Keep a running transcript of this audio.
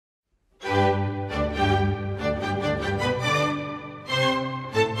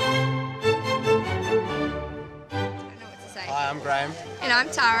I'm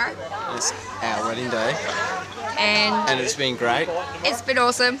Tara. It's our wedding day. And it's been great. it's been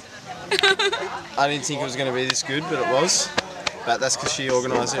awesome. I didn't think it was going to be this good, but it was. But that's because she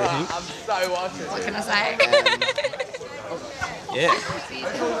organised everything. What can I say? Yeah.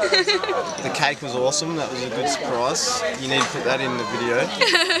 The cake was awesome. That was a good surprise. You need to put that in the video.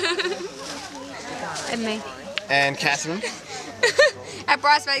 And me. And Catherine. Our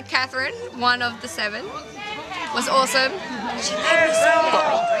bridesmaid Catherine, one of the 7, was awesome. She made me so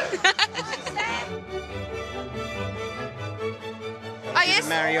happy. Oh yes,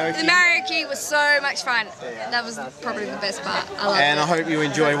 the karaoke was so much fun. That was probably the best part. I loved it. I hope you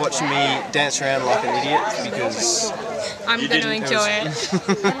enjoy watching me dance around like an idiot because I'm going to enjoy it.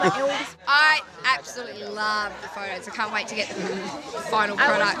 I absolutely love the photos. I can't wait to get the final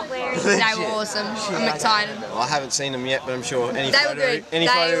product. They were awesome. I'm excited. I haven't seen them yet, but I'm sure any They were good.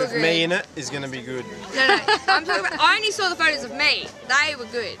 photo of me in it is going to be good. No, I'm talking about, I only saw the photos of me. They were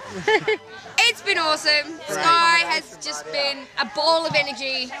good. It's been awesome. Sky has just been a ball of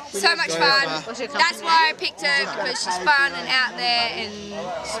energy. So much fun. That's why I picked her, because she's fun and out there and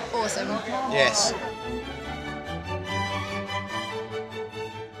she's awesome. Yes.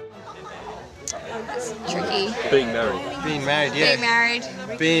 That's tricky. Being married. Being married, yeah. Being married.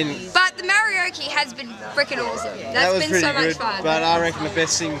 But the karaoke has been freaking awesome. That's been so much fun. But I reckon the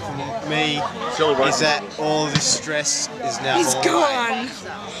best thing for me is that all this stress is now gone.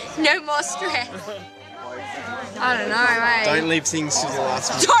 No more stress. I don't know, mate. Don't leave things to the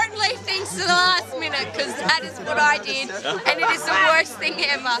last minute. Don't leave things to the last minute, because that is what I did, and it is the worst thing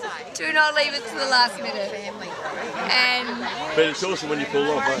ever. Do not leave it to the last minute. But it's awesome when you pull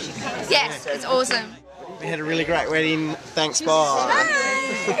off, right? Yes, it's awesome. We had a really great wedding. Thanks, bye.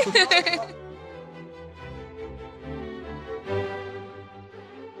 Bye.